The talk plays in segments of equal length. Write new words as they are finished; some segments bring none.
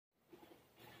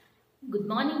Good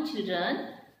morning, children.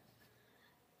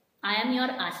 I am your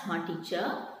asthma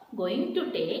teacher going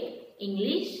to take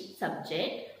English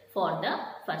subject for the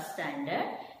first standard.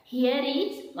 Here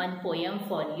is one poem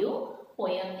for you.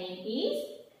 Poem name is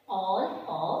All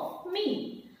of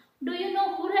Me. Do you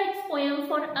know who writes poem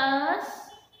for us?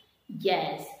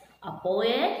 Yes, a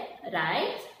poet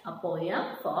writes a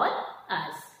poem for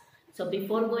us. So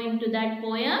before going to that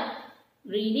poem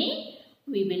reading,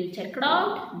 we will check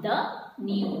out the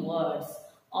new words.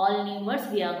 All new words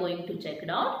we are going to check it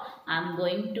out. I am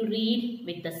going to read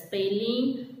with the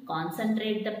spelling,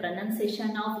 concentrate the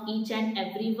pronunciation of each and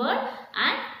every word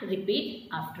and repeat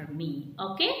after me.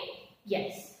 Okay?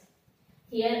 Yes.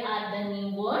 Here are the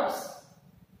new words.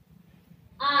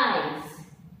 Eyes.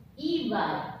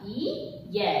 E-Y-E.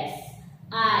 Yes.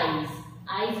 Eyes.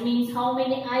 Eyes means how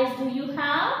many eyes do you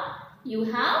have? You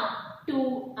have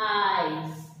 2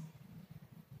 eyes.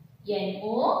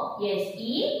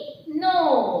 N-O-S-E.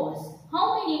 Nose.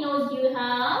 How many nose you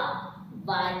have?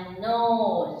 1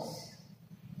 nose.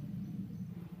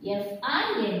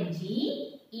 F-I-N-G-E-R-S.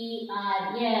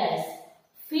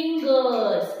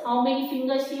 Fingers. How many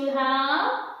fingers you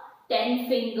have? 10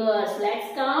 fingers.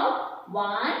 Let's count.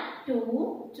 1,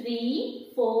 2,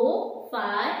 3, 4,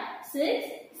 5, 6,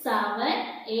 7,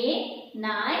 8,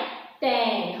 9,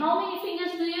 10. How many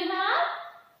fingers do you have?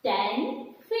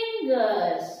 10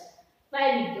 fingers.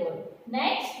 Very good.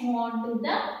 Next, move on to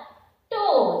the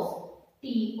toes.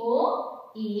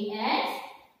 T-O-E-S.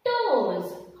 Toes.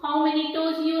 How many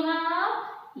toes you have?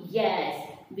 Yes,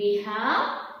 we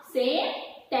have same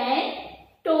 10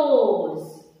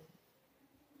 toes.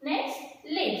 Next,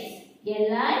 lips.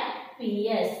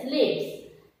 L-I-P-S. Lips.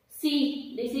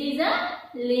 See, this is a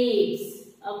lips.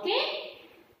 Okay?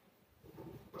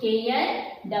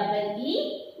 K-N-E-E.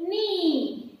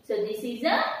 Knee. So this is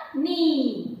a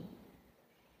knee.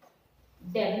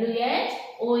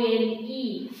 W-H-O-L-E.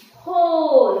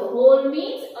 Whole. Whole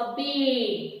means a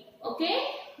big. Okay?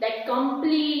 That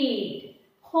complete.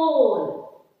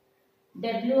 Whole.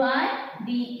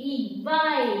 W-I-D-E.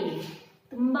 Wide.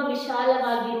 ತುಂಬಾ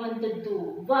ವಿಶಾಲವಾಗಿರುವಂತದ್ದು.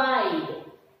 Wide.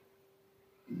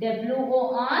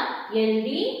 W-O-R-L-D.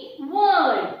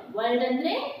 World. World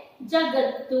ಅಂದ್ರೆ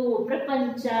ಜಗತ್ತು,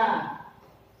 ಪ್ರಪಂಚ.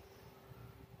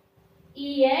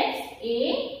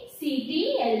 E-X-A-C-T-L-Y.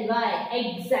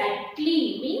 Exactly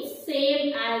means same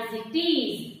as it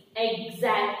is.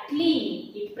 Exactly.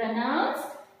 It pronounced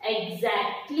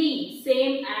exactly.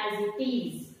 Same as it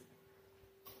is.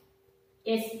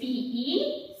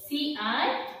 S-P-E-C-I-A-L.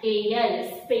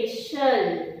 Special.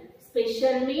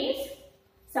 Special means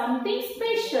something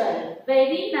special.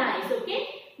 Very nice. Okay.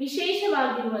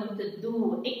 ವಿಶೇಷವಾಗಿರುವಂತದ್ದು.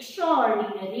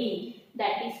 Extraordinary.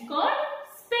 That is called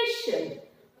special.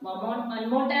 One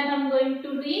more time I am going to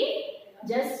read.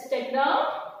 Just check out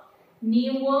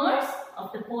new words of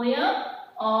the poem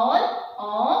All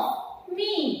of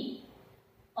Me.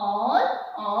 All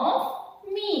of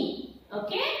me.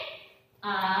 Okay?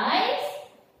 Eyes,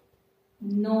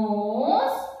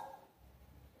 nose,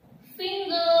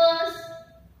 fingers,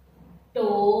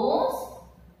 toes,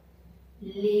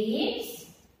 lips,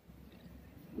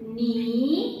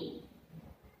 knee,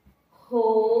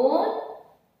 whole,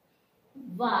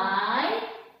 wide,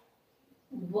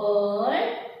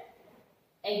 world,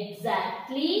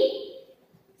 exactly,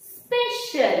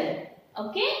 special.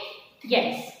 Okay?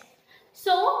 Yes.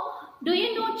 So, do you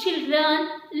know, children,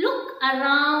 look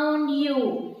around you.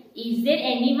 Is there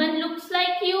anyone looks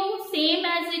like you? Same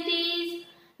as it is?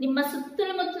 ನಿಮ್ಮ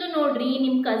ಸುತ್ತಲೂ ಮುತ್ತಲು ನೋಡ್ರಿ,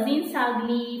 ನಿಮ್ಮ cousins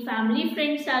ಆಗಲಿ, family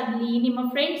friends ಆಗಲಿ, ನಿಮ್ಮ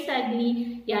friends ಆಗಲಿ,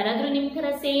 ಯಾರಾದರೂ ನಿಮ್ಮ ಥರ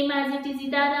ಸೇಮ್ ಆಸ್ ಇಟ್ ಈಸ್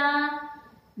ಇದ್ದಾರಾ?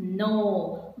 No.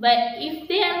 But if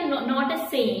they are not the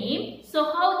same, so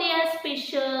how they are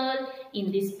special? In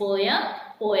this poem,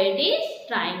 poet is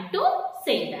trying to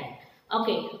say that.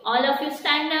 Okay, all of you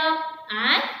stand up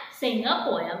and sing a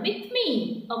poem with me.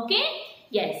 Okay?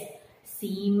 Yes.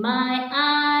 See my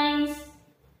eyes.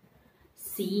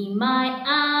 See my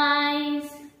eyes.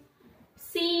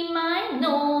 See my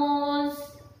nose.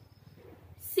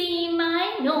 See my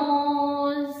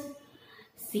nose.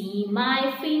 See my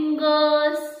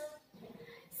fingers.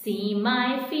 See my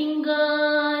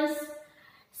fingers.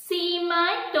 See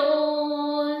my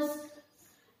toes.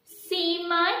 See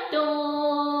my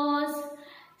toes.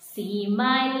 See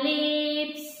my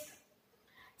lips.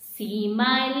 See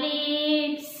my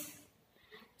lips.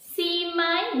 See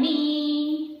my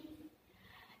knee.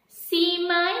 See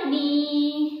my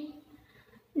knee.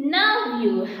 Now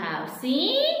you have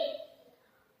seen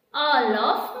all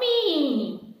of me.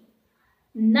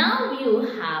 Now you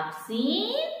have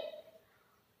seen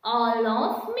all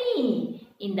of me.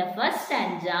 In the first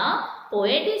stanza,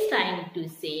 poet is trying to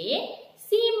say,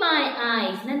 see my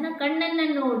eyes. Nanna kannanna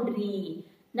nodri.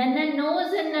 Nanna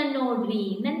nose anna nodri.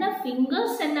 Nanna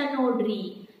fingers anna nodri.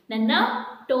 Nanna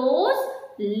toes,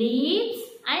 lips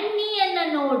and knee anna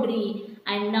nodri.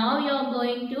 And now you are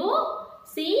going to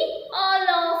see all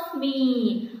of me.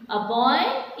 A boy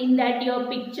in that your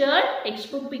picture,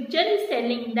 textbook picture, is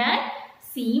telling that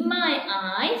see my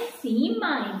eyes, see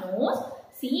my nose,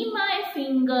 see my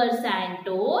fingers and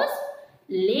toes,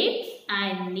 lips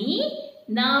and knee.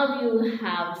 Now you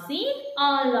have seen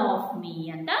all of me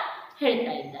anta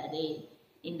ಹೇಳ್ತಾ ಇದ್ದಾರೆ.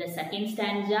 In the second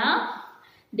stanza,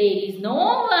 there is no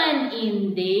one in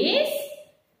this.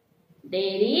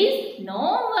 There is no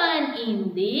one in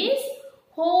this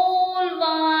whole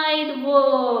wide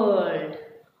world.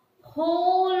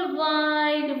 Whole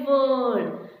wide world.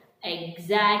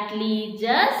 Exactly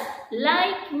just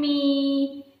like me.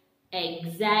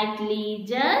 Exactly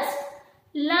just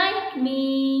like me.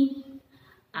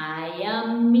 I am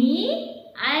me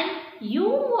and you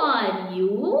are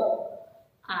you.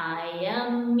 I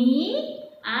am me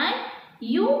and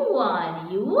you are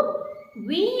you.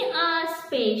 We are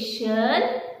special,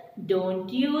 don't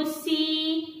you see?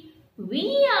 We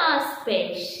are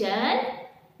special,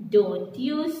 don't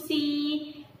you see?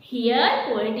 Here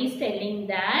poet is telling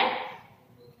that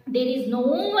there is no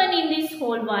one in this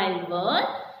whole wide world.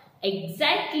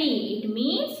 Exactly, it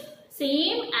means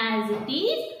same as it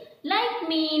is like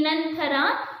me. Nanthara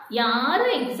yaru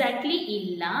exactly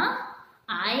illa.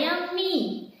 I am me,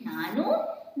 nanu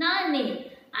nane,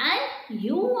 and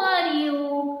you are you,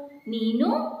 neenu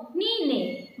neene.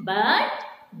 But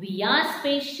we are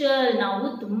special. Navu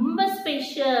tumba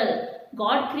special.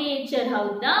 God creature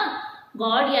hauda.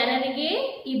 God ಯಾರಿಗೆ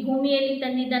ಈ ಭೂಮಿಯಲ್ಲಿ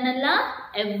ತಂದಿದ್ದಾನಲ್ಲ.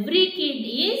 Every kid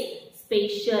is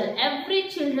special. Every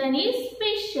children is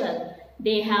special.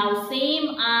 They have same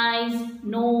eyes,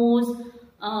 nose,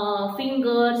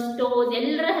 fingers, toes.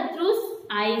 ಎಲ್ಲರ ಹತ್ರ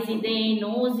eyes ಇದೆ,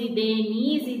 nose ಇದೆ,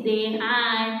 knees ಇದೆ,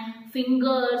 hand,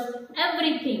 fingers,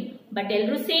 everything. But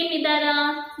ಎಲ್ಲರೂ same ಇದ್ದಾರಾ?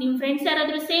 ನಿಮ್ಮ ಫ್ರೆಂಡ್ಸ್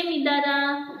ಯಾರಾದರೂ ಸೇಮ್ ಇದ್ದಾರಾ?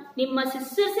 ನಿಮ್ಮ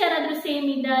ಸಿಸ್ಟರ್ಸ್ ಯಾರಾದರೂ ಸೇಮ್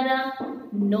ಇದ್ದಾರಾ?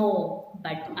 ನೋ.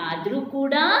 ಬಟ್ ಆದರೂ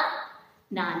ಕೂಡ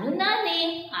ನಾನು ನಾನೇ.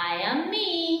 I am me.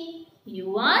 You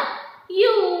are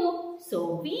you. So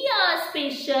we are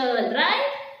special, right?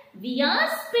 We are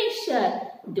special.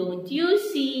 Don't you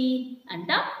see?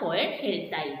 ಅಂತ poet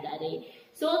ಹೇಳ್ತಾ ಇದ್ದಾರೆ.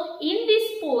 So in this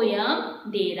poem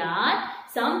there are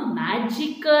some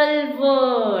magical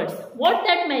words. What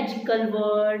that magical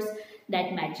words? That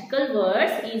magical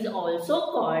words is also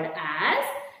called as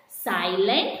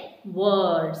silent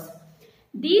words.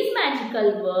 These magical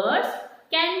words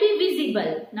can be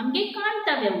visible. Namge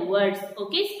kaantave words,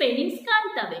 okay, spellings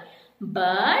kaantave,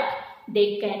 but they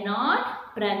cannot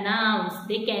pronounce,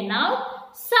 they cannot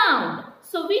sound.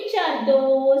 So which are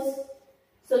those?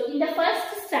 So in the first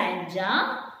stanza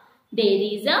there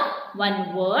is a one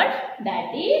word, that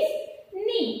is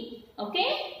knee. Okay,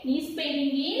 knee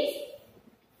spelling is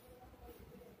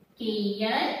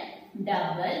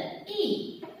K-N-E-E.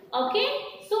 Okay,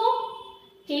 so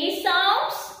K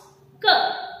sounds K,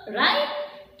 right?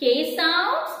 K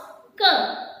sounds K,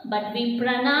 but we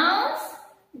pronounce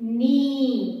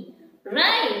knee,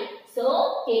 right? So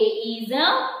K is a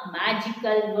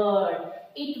magical word.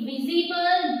 It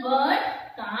visible but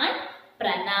can't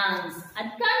pronounce.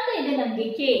 ಅರ್ಥಾಂತ ಇದೆ ನಮಗೆ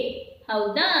K,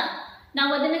 ಹೌದಾ?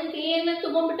 ನಾವು ಅದನ್ನ K ಅನ್ನು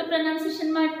ತಗೊಂಡ್ಬಿಟ್ಟು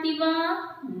pronunciation ಮಾಡ್ತೀವಾ?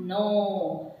 No.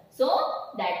 So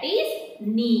that is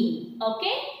knee.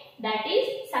 Okay, that is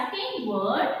second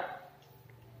word.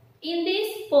 In this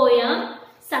poem,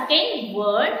 second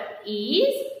word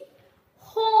is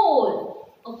whole.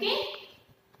 Okay,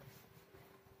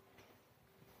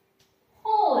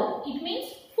 whole, it means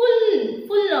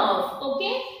full of.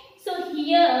 Okay, so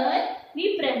here we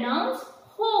pronounce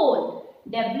whole.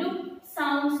 W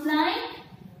sounds like,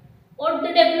 what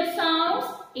the W sounds?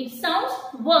 It sounds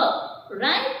w,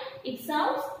 right? It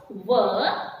sounds w,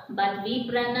 but we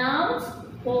pronounce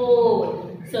whole.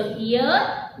 So here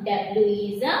W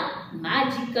is a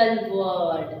magical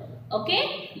word. Okay,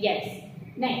 yes.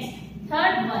 Next,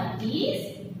 third one is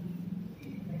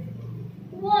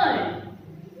world.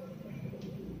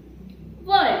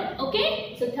 World. Okay,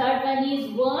 so third one is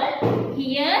world.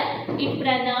 Here it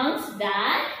pronounced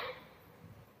that,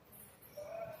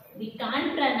 we can't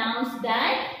pronounce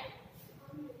that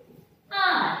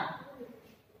R.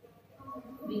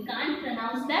 We can't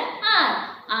pronounce that R.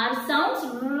 R sounds R,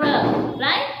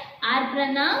 right? R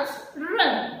pronounced R.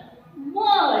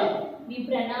 World. We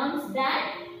pronounce that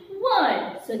word.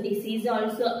 So this is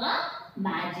also a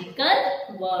magical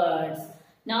words.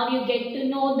 Now you get to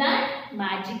know that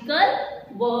magical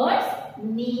words,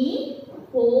 knee,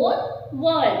 whole,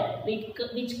 world,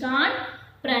 which can't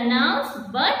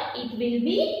pronounced but it will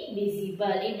be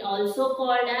visible. It also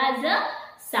called as a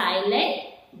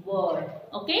silent word.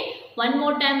 Okay. One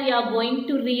more time we are going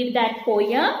to read that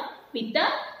poem with the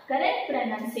correct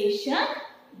pronunciation.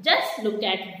 Just look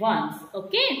at once.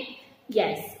 Okay.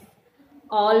 Yes.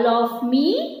 All of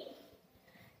me.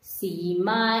 See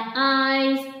my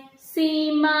eyes.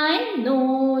 See my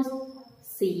nose.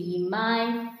 See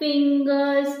my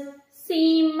fingers.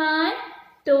 See my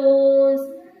toes.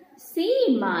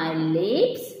 See my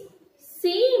lips.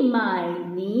 See my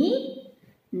knee.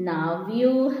 Now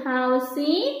you have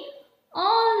seen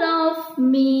all of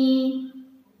me.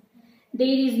 There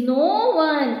is no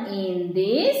one in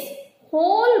this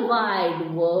whole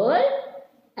wide world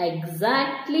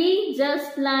exactly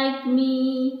just like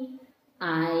me.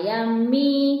 I am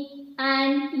me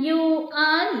and you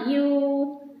are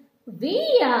you.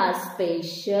 We are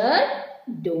special,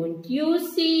 don't you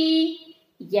see?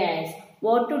 Yes.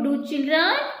 What to do,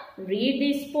 children? Read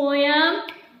this poem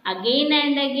again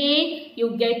and again.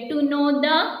 You get to know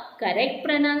the correct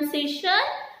pronunciation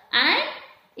and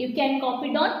you can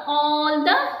copy down all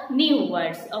the new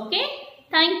words. Okay?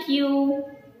 Thank you.